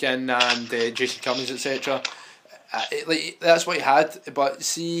and Jason Cummings, etc. Like that's what he had, but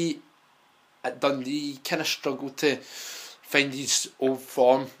see, at Dundee, he kind of struggled to find his old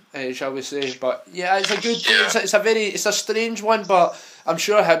form, shall we say? But yeah, it's a good. It's a strange one, but I'm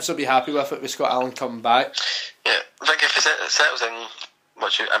sure Hibs will be happy with it with Scott Allen coming back. Yeah, I think if he settles in,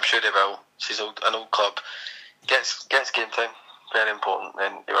 which I'm sure he will, he's an old club, gets game time, very important,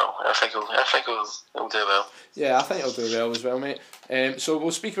 then he will. I think he'll do well. Yeah, I think he'll do well as well, mate. So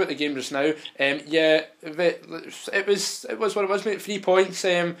we'll speak about the game just now. Yeah, it was what it was, mate. 3 points.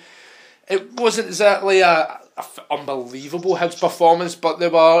 It wasn't exactly a unbelievable Hibs performance, but they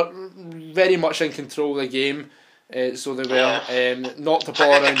were very much in control of the game. So they were knocked the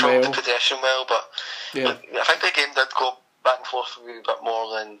ball around well. The possession well, but I think the game did go back and forth a wee bit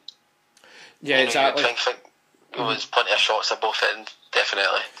more than. Yeah, exactly. I think there was plenty of shots at both ends,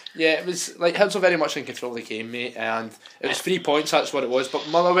 definitely. Yeah, it was like Hibs were very much in control of the game, mate, and it was 3 points. That's what it was. But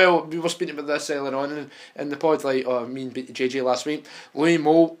Motherwell, we were speaking about this earlier on in the pod, like me and JJ last week. Louis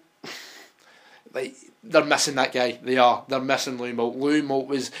Moult, like they're missing that guy. They're missing Louis Moult. Louis Moult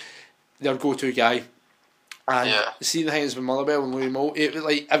was their go-to guy. And see the things with Motherwell and Louis Moult,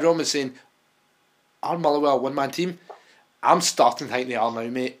 like everyone was saying, are Motherwell a one-man team? I'm starting to think they are now,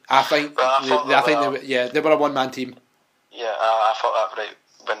 mate. I think they were a one-man team. Yeah, I thought that right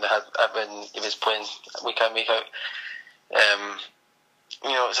when he was playing week in, week out.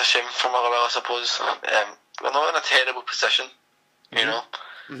 It's a shame for Motherwell, I suppose. We're not in a terrible position, you know.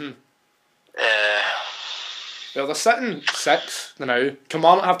 Mm-hmm. Well, they're sitting 6th now.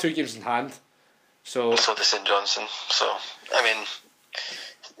 Kilmarnock have 2 games in hand. So does St Johnstone. So I mean,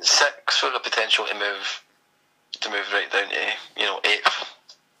 6 with the potential to move right down to 8th.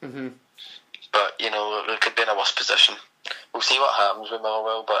 Mm-hmm. But we could be in a worse position. We'll see what happens with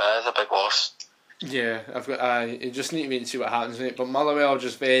Motherwell, but it is a big loss. Yeah, you just need to wait and see what happens, mate. But Motherwell are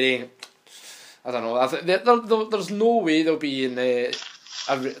just very, I don't know. There's no way they'll be in the.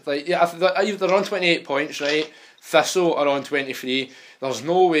 They're on 28 points, right? Thistle are on 23. There's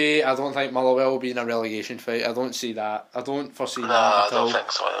no way. I don't think Motherwell will be in a relegation fight. I don't see that. I don't foresee that at all. I don't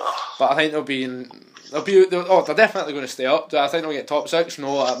think so either. But I think they're definitely going to stay up. Do I think they'll get top 6?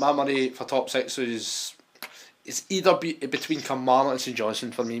 No, my money for top 6 is either between Kilmarnock and St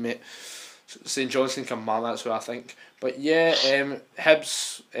Johnstone for me, mate. St Johnstone, Kilmarnock, that's what I think. But yeah,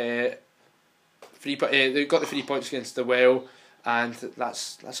 Hibs, they got the 3 points against the Well, and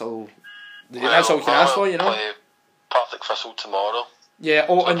that's all. That's all we can ask for, Play Partick Thistle tomorrow. Yeah,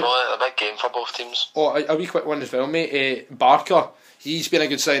 and a big game for both teams. A wee quick one as well, mate. Barker, he's been a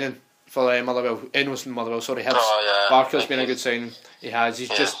good signing for Motherwell. Motherwell, sorry, Hibs. Barker's been a good signing. He has. He's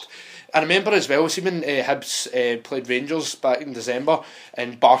just. I remember as well, see when Hibs played Rangers back in December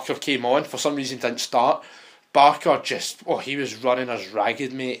and Barker came on, for some reason didn't start. Barker he was running us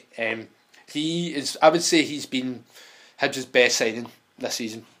ragged, mate. I would say he's been Hibs' best signing this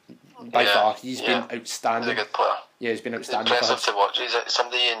season. By far, he's been outstanding. He's a good player. Yeah, he's been outstanding. Impressive to watch. He's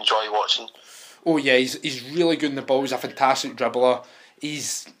somebody you enjoy watching. Oh yeah, he's really good in the ball. He's a fantastic dribbler.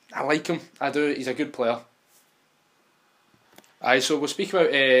 I like him. I do. He's a good player. So we'll speak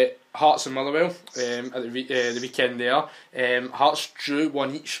about Hearts and Motherwell at the weekend there. Hearts drew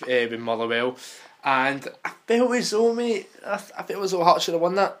 1 each with Motherwell, and I felt as though, mate, Hearts should have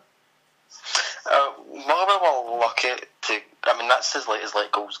won that. Motherwell were lucky to. I mean, that's as late as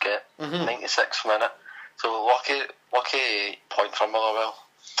goals get. 96th minute. So lucky point for Motherwell.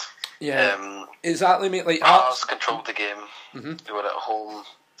 Yeah, exactly, mate. Like Hearts controlled the game. They were at home.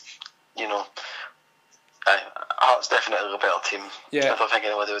 Hearts definitely the better team. Yeah, I don't think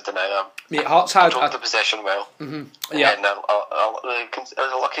anybody would deny that. Mate, Hearts had controlled the possession well. Yeah, and it was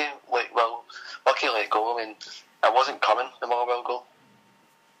a lucky late goal. I mean, it wasn't coming, the Motherwell goal.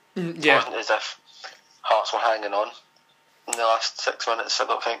 It wasn't as if Hearts were hanging on in the last 6 minutes, I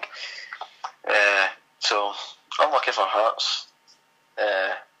don't think. So unlucky for Hearts,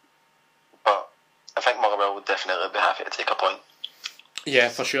 but I think Motherwell would definitely be happy to take a point. Yeah,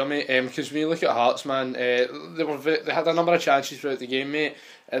 for sure, mate. Because when you look at Hearts, man, they had a number of chances throughout the game, mate,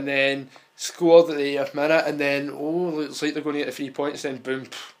 and then scored at the 80th minute, and then looks like they're going to get the 3 points, then boom.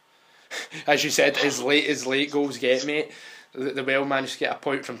 As you said, as late goals get, mate. They well managed to get a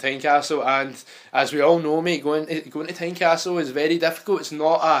point from Tynecastle, and as we all know, mate, going to Tynecastle is very difficult. It's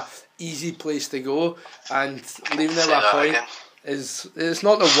not a easy place to go, and leaving them a point is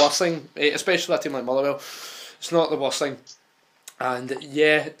not the worst thing, especially a team like Motherwell. It's not the worst thing. And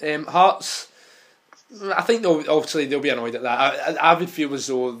yeah, Hearts, I think they'll be annoyed at that. I would feel as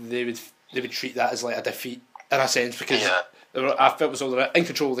though they would treat that as like a defeat in a sense, because I felt as though they were in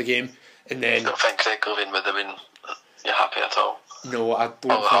control of the game, and then. I don't think Craig Gillian would have been happy at all. No, I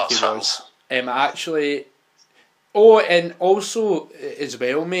don't think he was. Actually, and also as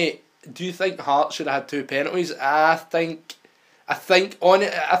well, mate. Do you think Hearts should have had 2 penalties? I think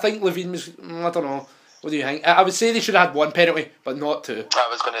Levine was. I don't know. What do you think? I would say they should have had 1 penalty, but not 2. I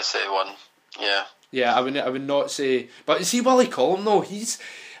was going to say 1. Yeah. Yeah, I would not say. But see, Willie Collum though,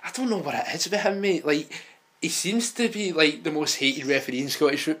 I don't know what it is with him, mate. Like, he seems to be like the most hated referee in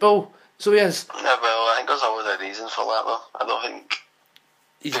Scottish football. So he is. Yeah, well, I think there's always a reason for that though. I don't think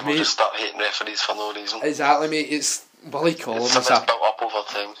people just start hating referees for no reason. Exactly, mate. It's Willie Collum. It's something built up over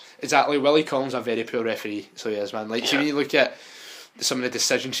time. Exactly, Willie Collum's a very poor referee. So he is, man. Like, see, when you look at some of the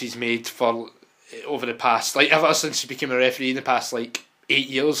decisions he's made for over the past, like ever since he became a referee in the past like 8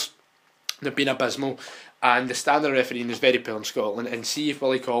 years, they've been abysmal, and the standard refereeing is very poor in Scotland. And see if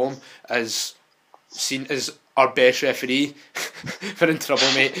Willie Collum is seen as our best referee, we're in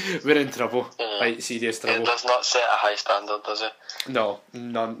trouble, mate. We're in trouble, like serious trouble. It does not set a high standard, does it? No,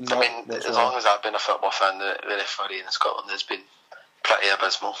 none. I mean, as long as I've been a football fan, the referee in Scotland has been pretty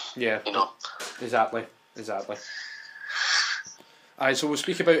abysmal. Yeah, you know. Exactly. Alright, so we'll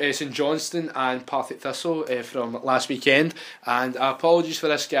speak about St Johnstone and Partick Thistle from last weekend, and apologies for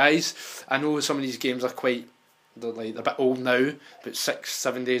this, guys. I know some of these games are they're a bit old now, about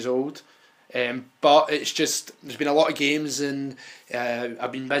 6-7 days old. But it's just, there's been a lot of games, and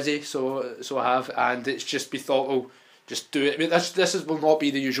I've been busy, so I have, and it's just we thought, oh, just do it. I mean, this will not be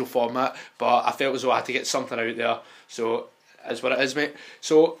the usual format, but I felt as though I had to get something out there, so that's what it is, mate.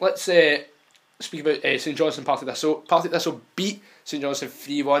 So let's speak about St Johnstone Partick Thistle. Partick Thistle beat St Johnstone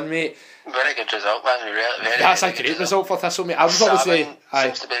 3-1, mate. Very good result, man. That's a great result for Thistle, mate. I would probably say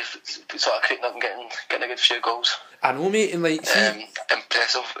seems to be sort of creeping up and getting a good few goals. I know, mate, and like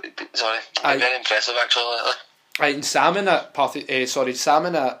impressive. Sorry, very impressive actually lately. Right, and Salmon at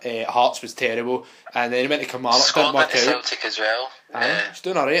Hearts was terrible, and then he went to Kilmarnock, didn't work out. Celtic as well. He's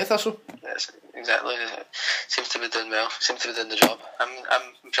doing alright at Thistle. Yes, exactly. Seems to be doing well. Seems to be doing the job. I'm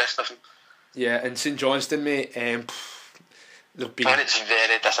impressed with him. Yeah, and St Johnstone, mate. They've been. And it's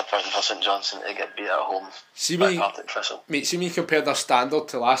very disappointing for St Johnstone to get beat at home by Partick Thistle. Mate, see me compare their standard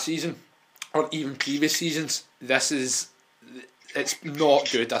to last season, or even previous seasons. It's not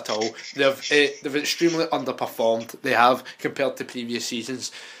good at all. They've extremely underperformed. They have compared to previous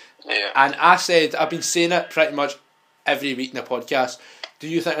seasons. Yeah. And I've been saying it pretty much every week in the podcast. Do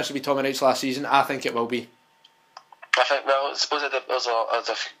you think this will be Tommy Wright's last season? I think it will be. I think, well, I suppose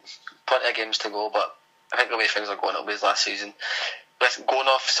there's plenty of games to go, but I think the way things are going, it'll be his last season. But going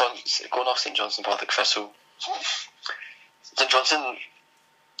off St Johnstone, Partick Thistle, St Johnstone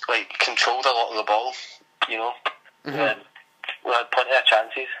controlled a lot of the ball, you know. Mm-hmm. We had plenty of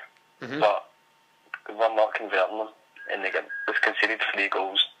chances, but we were not converting them, and they conceded 3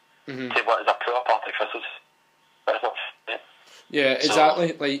 goals to what is a poor Partick Thistle. That's not fair. Yeah,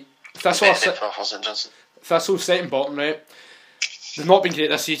 exactly. Like Thistle's second bottom, right? They've not been great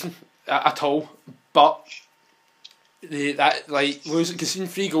this season at all, but conceding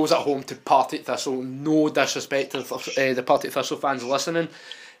 3 goals at home to Partick Thistle. No disrespect to the Partick Thistle fans listening,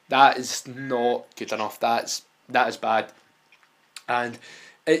 that is not good enough. That is bad, and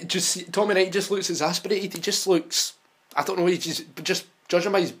Tommy Wright just looks exasperated. He just looks, I don't know. He just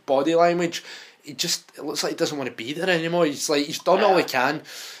judging by his body language, it looks like he doesn't want to be there anymore. He's done all he can.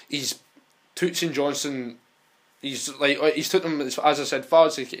 He's took St Johnstone. He's took them, as I said, far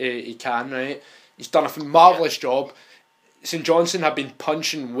as he can. Right, he's done a marvellous job. St Johnstone have been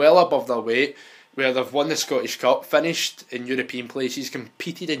punching well above their weight, where they've won the Scottish Cup, finished in European places,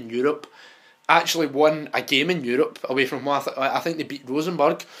 competed in Europe, actually won a game in Europe away from one. I think they beat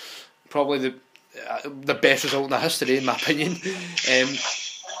Rosenborg, probably the best result in their history, in my opinion.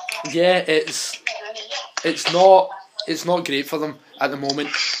 Yeah, it's not great for them at the moment.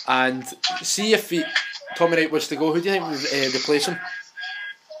 And see if Tommy Wright was to go, who do you think would replace him?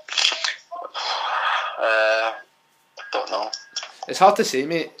 Don't know. It's hard to say,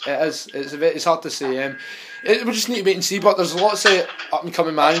 mate. It is. It's hard to say. We just need to wait and see. But there's lots of up and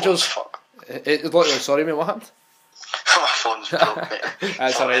coming managers. Sorry, mate. What happened? My phone's broke, mate.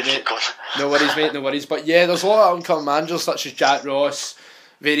 That's alright, mate. No worries, mate. No worries. But yeah, there's a lot of up and coming managers such as Jack Ross,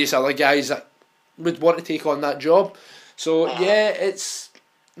 various other guys that would want to take on that job. So yeah, they've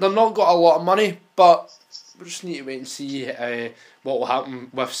not got a lot of money, but we just need to wait and see what will happen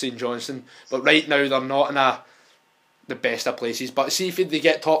with St Johnstone. But right now they're not in the best of places. But see if they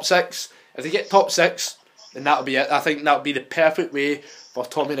get top 6. If they get top 6, then that'll be it. I think that'll be the perfect way for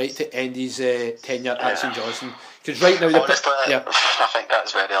Tommy Wright to end his tenure at St Johnstone. Because right now, honestly, I think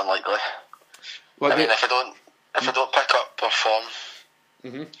that's very unlikely. If I don't pick up or form,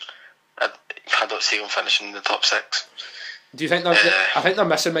 I don't see them finishing in the top 6. Do you think I think they're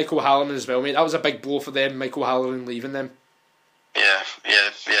missing Michael Halloran as well, mate? That was a big blow for them, Michael Halloran leaving them. Yeah,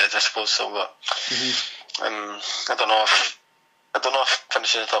 I suppose so, but I don't know if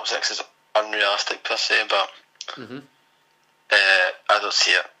finishing in the top 6 is unrealistic per se, but I don't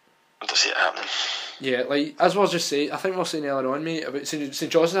see it happening. Yeah, like as I was just saying, I think we were saying earlier on, mate, about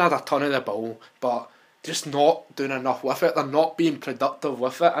St Johnstone had a ton of the ball, but just not doing enough with it. They're not being productive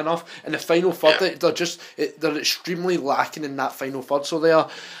with it enough. In the final third, they're extremely lacking in that final third. So they are,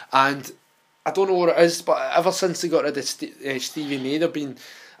 and I don't know what it is, but ever since they got rid of Stevie May, they've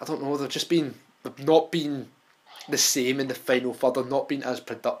not been the same in the final third. They've not been as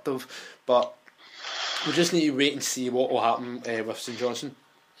productive, but we just need to wait and see what will happen with St Johnstone.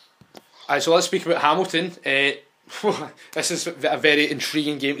 Alright, so let's speak about Hamilton. This is a very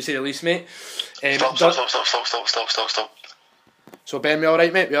intriguing game to say the least, mate. Stop. So Ben, we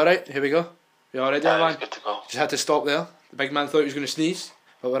alright, mate? We alright? Here we go. We alright there, man? Good to go. Just had to stop there. The big man thought he was going to sneeze,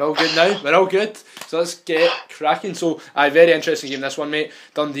 but we're all good now. We're all good. So let's get cracking. So, very interesting game this one, mate.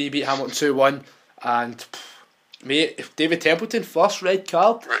 Dundee beat Hamilton 2-1, and mate, David Templeton, first red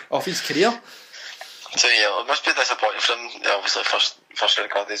card of his career. So yeah, it must be disappointing for him. Obviously, first red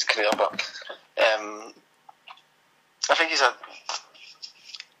card of his career, but I think he's had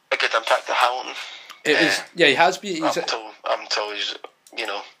a good impact at Hamilton. He has been. Until he's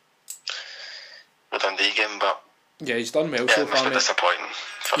the Dundee game, but yeah, he's done well so far, mate. Disappointing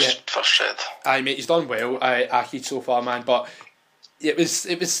first red. Aye, mate, he's done well. Aki so far, man. But it was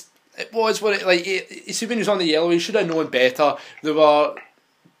what it like. You see, when he was on the yellow, he should have known better. They were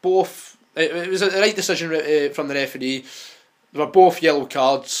both. It was a right decision from the referee. They were both yellow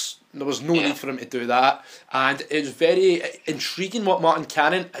cards. There was no need for him to do that, and it was very intriguing what Martin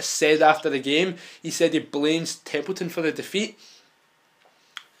Cannon said after the game. He said he blames Templeton for the defeat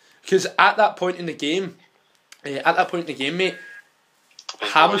because at that point in the game, mate,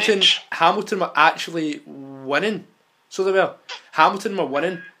 Hamilton were actually winning. So they were. Hamilton were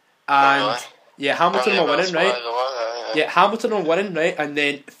winning, and Hamilton were winning, right? Yeah, Hamilton were winning, right, and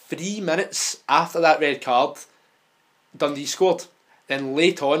then 3 minutes after that red card, Dundee scored. Then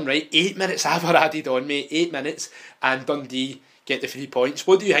late on, right, 8 minutes after added on, mate, 8 minutes, and Dundee get the 3 points.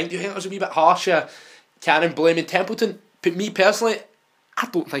 What do you think? Do you think it was a wee bit harsher, Cannon blaming Templeton? But me personally, I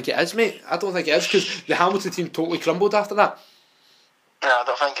don't think it is, mate. I don't think it is, because the Hamilton team totally crumbled after that. No, I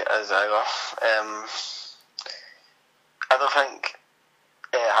don't think it is either. I don't think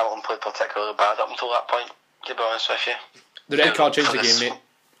Hamilton played particularly bad up until that point, to be honest with you. The red card changed the game, mate.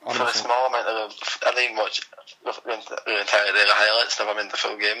 For the small amount of I didn't watch the entire day of highlights, never mind the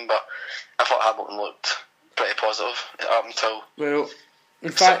full game, but I thought Hamilton looked pretty positive up until in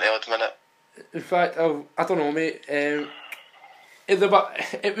fact, 70 odd minute. In fact, I don't know, mate. It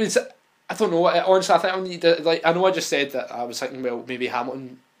was, I don't know. Honestly, I think I need to, I know I just said that I was thinking, well, maybe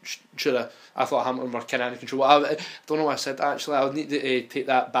Hamilton should have. I thought Hamilton were kind of in control. I don't know why I said that, actually. I would need to take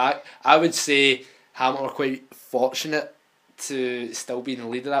that back. I would say Hamilton were quite fortunate to still be in the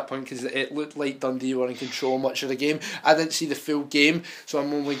lead at that point, because it looked like Dundee were in control much of the game. I didn't see the full game, so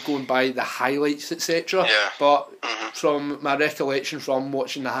I'm only going by the highlights, etc. Yeah. But from my recollection from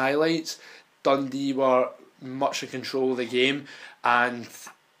watching the highlights, Dundee were much in control of the game, and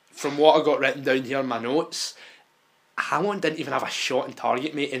from what I got written down here in my notes, Hamilton didn't even have a shot on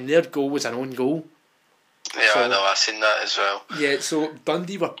target, mate, and their goal was an own goal. Yeah, so, I know, I've seen that as well. Yeah, so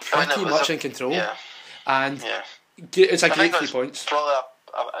Dundee were pretty much in control. Yeah. And it's a great 3 points. Probably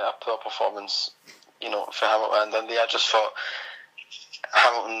a poor performance, for Hamilton and Dundee. I just thought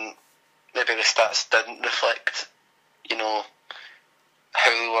Hamilton, maybe the stats didn't reflect, how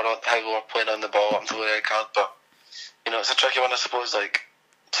we were playing on the ball up until the red card. But it's a tricky one, I suppose.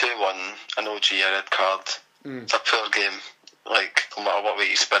 2-1, an OG, a red card. It's a poor game. No matter what way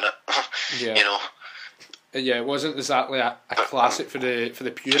you spin it, Yeah, it wasn't exactly a classic for the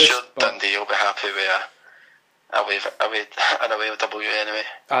purists. Sure, Dundee will be happy with away with W anyway.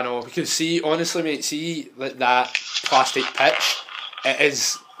 I know, because honestly, mate, like that plastic pitch, it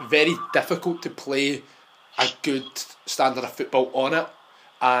is very difficult to play a good standard of football on it,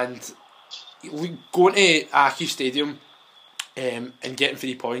 and going to Aki Stadium and getting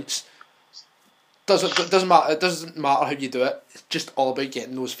 3 points doesn't matter. It doesn't matter how you do it. It's just all about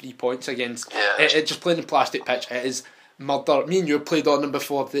getting those 3 points against. It just playing the plastic pitch. It is murder. Me and you played on them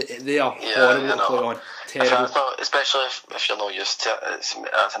before. They are horrible to play on. Terrible. Especially if you're not used to it.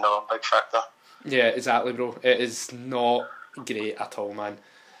 That's another big factor. Yeah, exactly, bro. It is not great at all, man,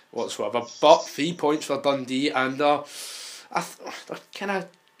 whatsoever. But 3 points for Dundee, and they're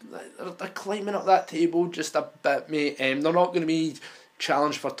climbing up that table just a bit, mate. They're not going to be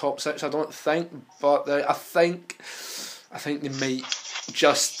challenged for top 6, I don't think, but I think they might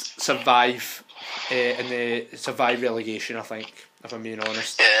just survive survive relegation, I think, if I'm being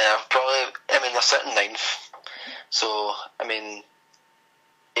honest. Yeah, probably. I mean, they're sitting 9th, so I mean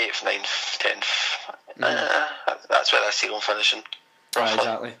 8th, 9th, 10th. That's where I see them finishing. Right,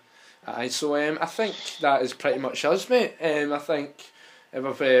 exactly. So I think that is pretty much us, mate. I think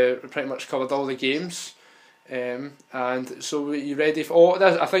we've pretty much covered all the games. And so you ready for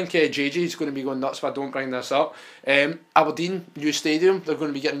I think JJ is going to be going nuts if I don't bring this up. Aberdeen, new stadium. They're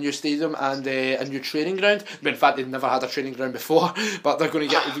going to be getting a new stadium and a new training ground. In fact, they've never had a training ground before, but they're going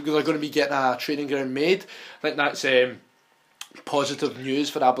to be getting a training ground made. I think that's positive news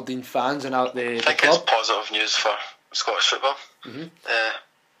for Aberdeen fans and out the club. It's positive news for Scottish football.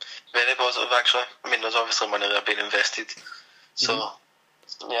 Very positive, actually. I mean, there's obviously money that being invested, so.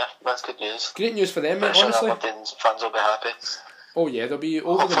 Yeah, that's good news. Great news for them, mate, sure honestly. Aberdeen's fans will be happy. Oh yeah, they'll be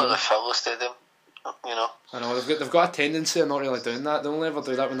over hopefully they fill the stadium, you know. I know, they've got a tendency of not really doing that. They only ever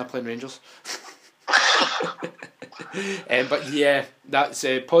do that when they're playing Rangers. But yeah, that's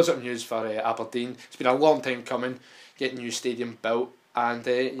positive news for Aberdeen. It's been a long time coming, getting a new stadium built, and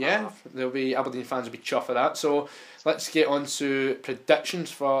Aberdeen fans will be chuffed for that. So let's get on to predictions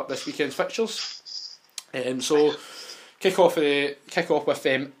for this weekend's fixtures. Kick off with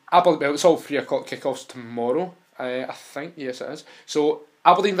Aberdeen. Well, it's all 3 o'clock kickoffs tomorrow. I think, yes, it is. So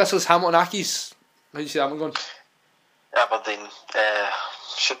Aberdeen versus Hamilton Accies. How do you see that one going? Aberdeen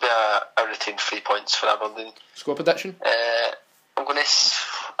should be a routine 3 points for Aberdeen. Score prediction? I'm going to.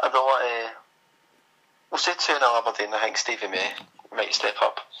 I don't want to. We'll say 2-0 Aberdeen. I think Stevie May might step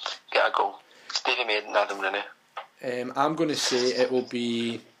up, get a goal. Stevie May and Adam Rooney. I'm going to say it will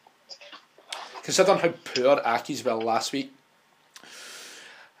be. Considering how poor Accies were last week,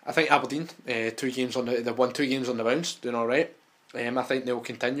 I think Aberdeen, 2 games on they've won 2 games on the bounce, doing all right. I think they'll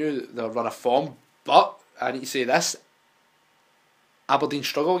continue their run of form, but I need to say this: Aberdeen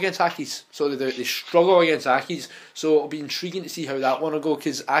struggle against Accies, so they struggle against Accies. So it'll be intriguing to see how that one will go,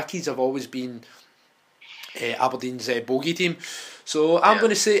 because Accies have always been Aberdeen's bogey team. So I'm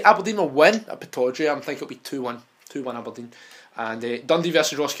going to say Aberdeen will win at Pittodrie. I think it'll be 2-1 Aberdeen, and Dundee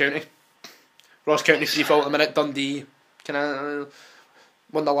versus Ross County. Ross County 3-0 at the minute. Dundee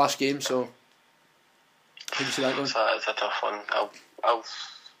won the last game, so how do you see that going? It's a tough one.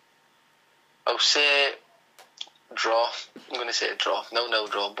 I'll say draw. I'm going to say a draw.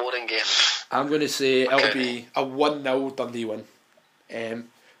 0-0 draw. Boring game. I'm going to say it'll be a 1-0 Dundee win.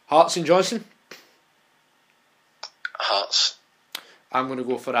 Hearts and Johnson? Hearts. I'm going to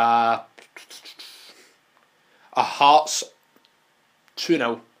go for a Hearts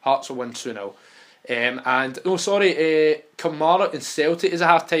 2-0. Hearts will win 2-0. Kilmarnock and Celtic is a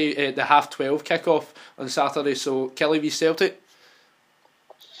half-time, the 12:30 kick-off on Saturday, so Kelly v Celtic.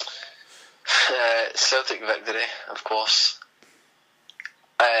 Celtic victory, of course.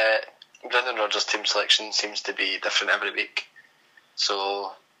 Brendan Rodgers' team selection seems to be different every week,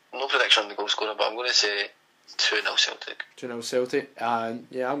 so no prediction on the goal scorer, but I'm going to say 2-0 Celtic. 2-0 Celtic, and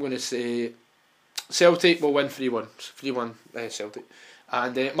yeah, I'm going to say Celtic will win 3-1. 3-1 Celtic.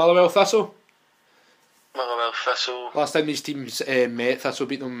 And Motherwell Thistle. Motherwell Thistle. Last time these teams met, Thistle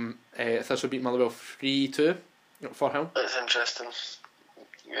beat them. Thistle beat Motherwell 3-2 for him. That's interesting.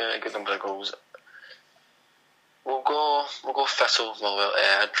 Yeah, good number of goals. We'll go Thistle Motherwell.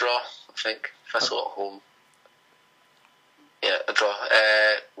 A draw, I think. Thistle at home. Yeah, a draw.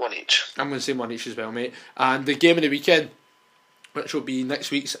 1 each. I'm going to say 1 each as well, mate. And the game of the weekend, which will be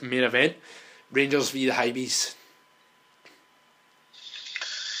next week's main event, Rangers v the Highbees.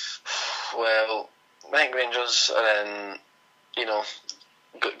 Well, I think Rangers are in,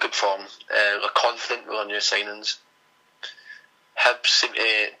 good form. They're confident with our new signings. Hibs seem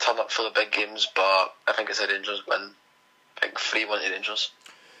to turn up for the big games, but I think it's a Rangers win. I think 3-1 to Rangers.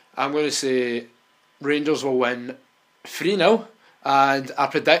 I'm going to say Rangers will win 3-0, and I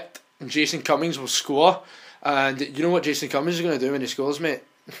predict Jason Cummings will score, And you know what Jason Cummings is going to do when he scores, mate?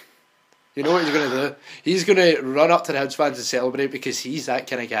 You know what he's going to do? He's going to run up to the Hibs fans and celebrate because he's that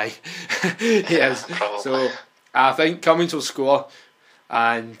kind of guy. He is. So I think Cummings will score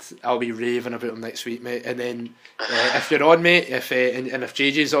and I'll be raving about him next week, mate. And then if you're on, mate, if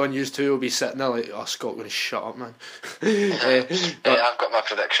JJ's on, you two will be sitting there like, oh, Scott, going to shut up, man. I've got my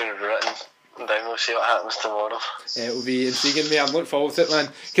prediction written down. We'll see what happens tomorrow. It will be intriguing, mate. I'm looking forward to it, man.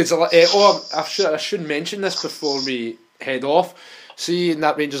 Because I should mention this before we head off. See, in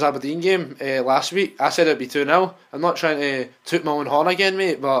that Rangers Aberdeen game last week, I said it'd be 2-0. I'm not trying to toot my own horn again,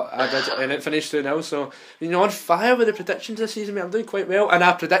 mate, but I did, and it finished 2-0. So, on fire with the predictions this season, mate. I'm doing quite well, and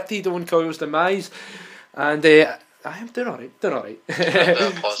I predicted Owen Coyle's demise, and I am doing alright. Round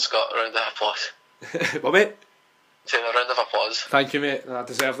of applause, Scott. Round of applause. What, mate? Saying a round of applause. Thank you, mate. I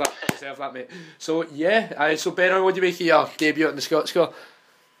deserve that, mate. So yeah, so Ben, what do you make of your debut in the Scott Score?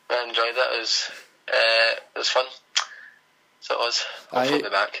 I enjoyed it. It was fun. So it was. Hopefully I'll be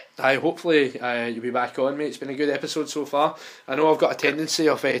back. Hopefully you'll be back on, mate. It's been a good episode so far. I know I've got a tendency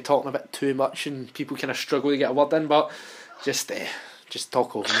of talking a bit too much and people kind of struggle to get a word in, but just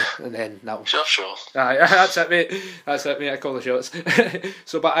talk over me and then that'll... Sure. That's it, mate. I call the shots.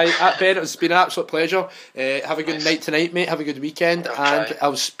 So, but Ben, it's been an absolute pleasure. Have a good night tonight, mate. Have a good weekend, and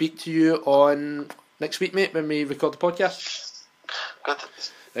I'll speak to you on next week, mate, when we record the podcast. Good.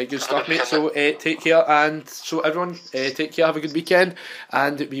 Right, good stuff, mate. So take care, and so everyone, take care, have a good weekend,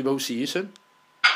 and we will see you soon.